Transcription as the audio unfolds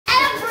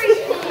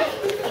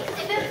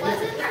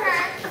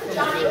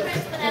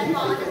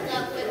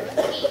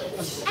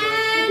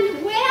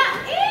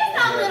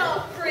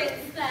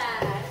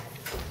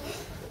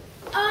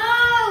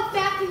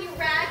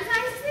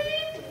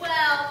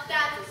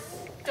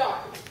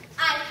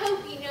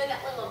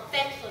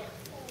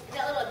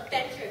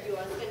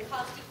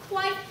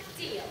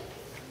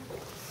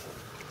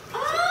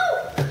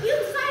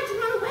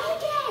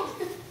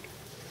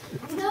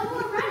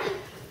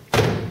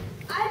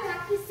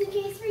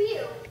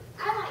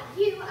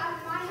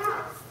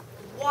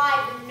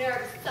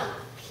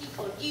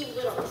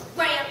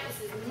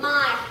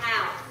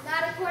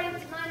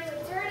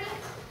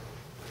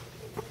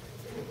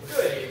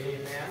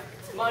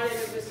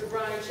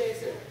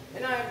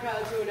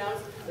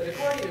But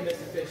according to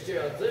Mr.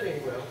 Fitzgerald's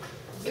living will,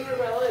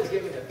 Cinderella is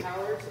given the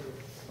power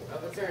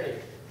of attorney.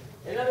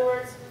 In other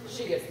words,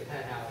 she gets the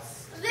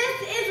penthouse.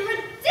 This is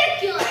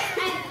ridiculous!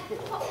 And,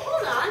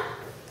 hold on.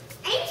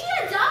 Ain't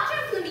you a doctor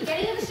from the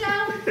beginning of the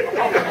show?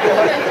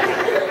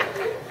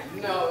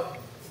 No,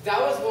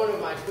 that was one of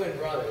my twin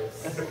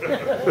brothers.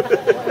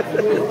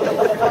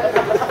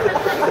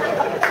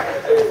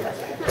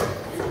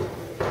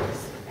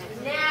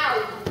 And now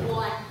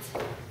what?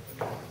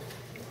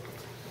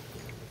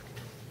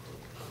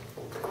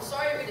 I'm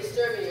sorry to be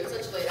disturbing you at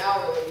such a late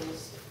hour,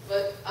 ladies,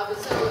 but I've been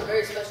sent on a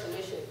very special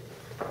mission.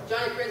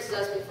 Johnny Prince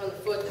has asked me to find the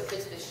foot that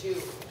fits this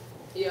shoe.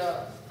 He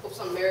hopes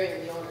I'm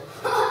marrying the owner.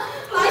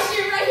 My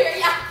shoe right here,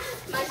 yeah.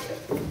 My shoe.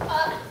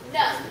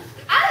 No.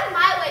 Out of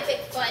my way,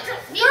 Bigfoot.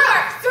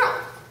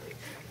 Girl!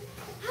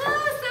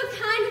 Oh, so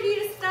kind of you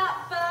to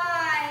stop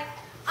by.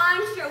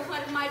 I'm sure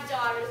one of my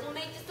daughters will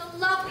make just a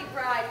lovely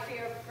bride for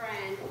your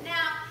friend.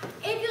 Now,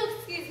 if you'll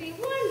excuse me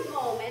one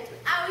moment,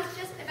 I was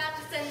just about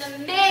to send the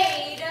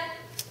maid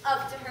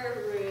up to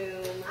her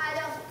room. I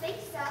don't think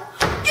so.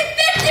 If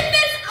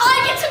I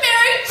get to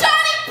marry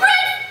Johnny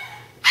Prince!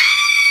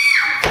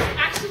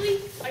 Actually,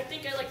 I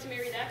think I'd like to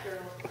marry that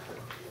girl.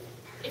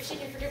 If she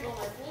can forgive all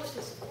my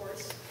foolishness, of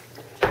course.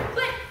 But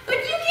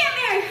you can't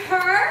marry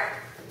her!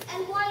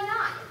 And why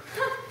not?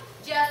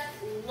 Just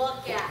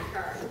look at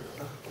her.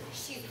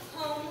 She's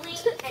homely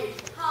and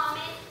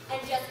common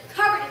and just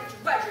covered in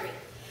drudgery.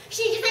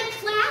 She isn't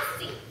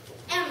classy.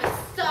 And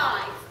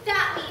besides,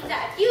 that means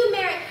that if you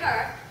marry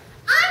her,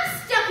 I'm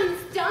stuck in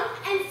this dump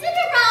and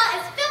Cinderella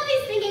is filthy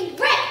stinking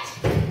rich!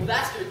 Well,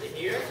 that's good to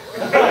hear.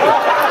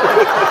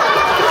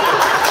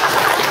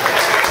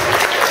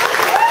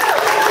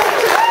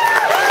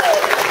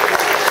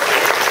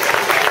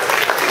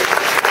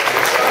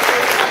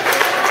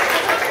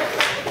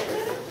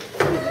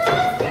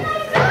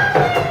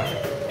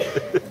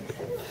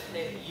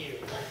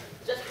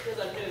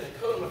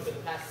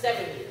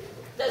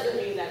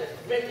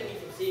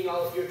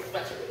 All of your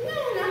treachery. No,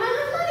 my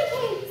little money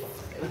cakes.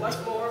 And what's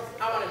more,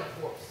 I want a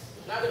divorce.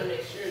 And I'm going to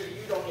make sure that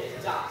you don't get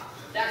a dime.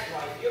 That's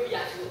right, you'll be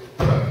absolutely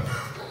broke.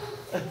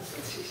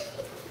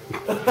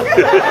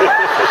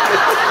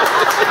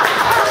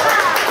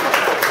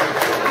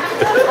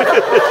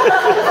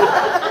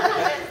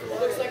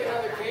 Looks like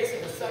another case of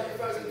the sudden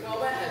frozen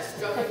coma has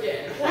struck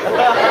again.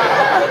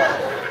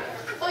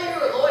 Oh, you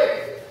were a lawyer.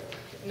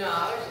 No, I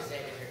was just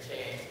taking her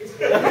chance.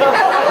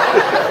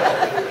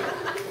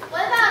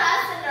 What about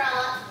us,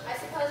 Cinderella? I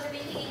suppose you're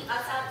beating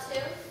us out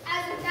too?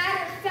 As a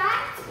matter of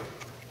fact,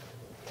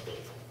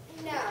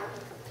 no.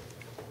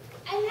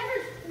 I never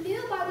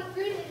knew why we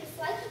grew to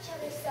dislike each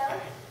other so.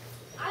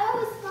 I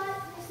always thought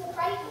you were so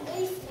bright and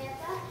witty,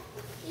 Samantha.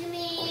 You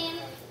mean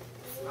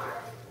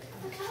smart?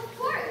 Of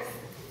course.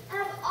 And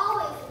I've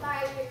always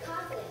admired your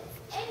confidence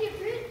and your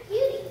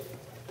beauty.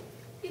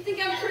 You think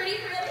I'm pretty,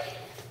 really?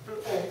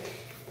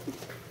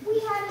 We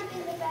haven't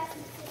been the best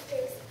of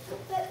sisters,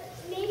 but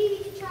maybe we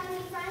could try to be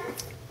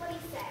friends? What do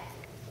you say?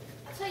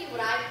 I'll tell you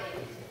what I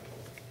think.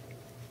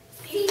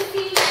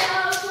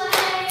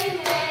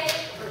 Playmate,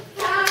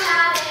 come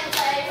out and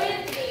play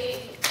with me,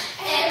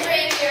 and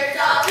bring your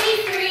dolly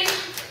free.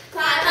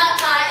 Climb up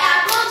my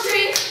apple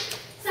tree,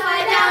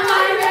 slide down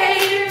my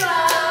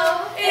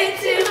rainbow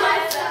into my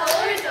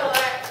cellar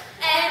door,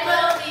 and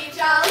we'll be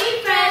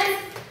jolly friends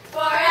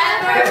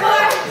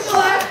forevermore.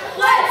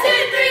 1, 2,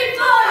 3,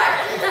 4.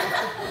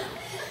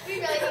 We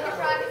really need to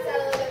practice that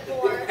a little bit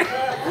more.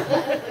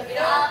 You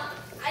know,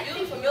 you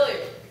look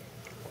familiar.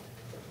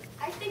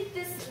 I think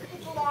this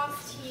belongs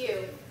to you,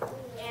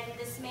 and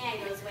this man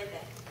goes with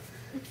it.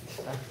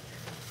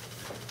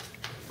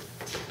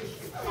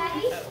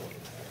 Daddy,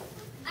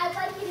 I'd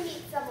like you to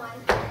meet someone.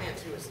 And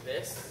who is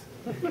this?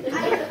 I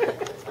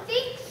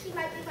think he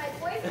might be my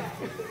boyfriend.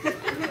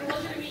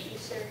 Pleasure to meet you,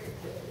 sir.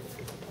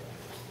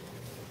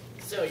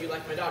 So, you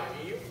like my daughter,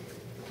 do you?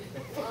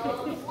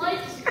 Like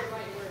is the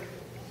right word.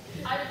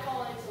 I would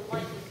fall into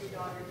liking your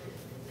daughter.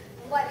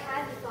 What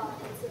have you fallen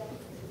into?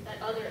 That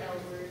other L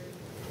word.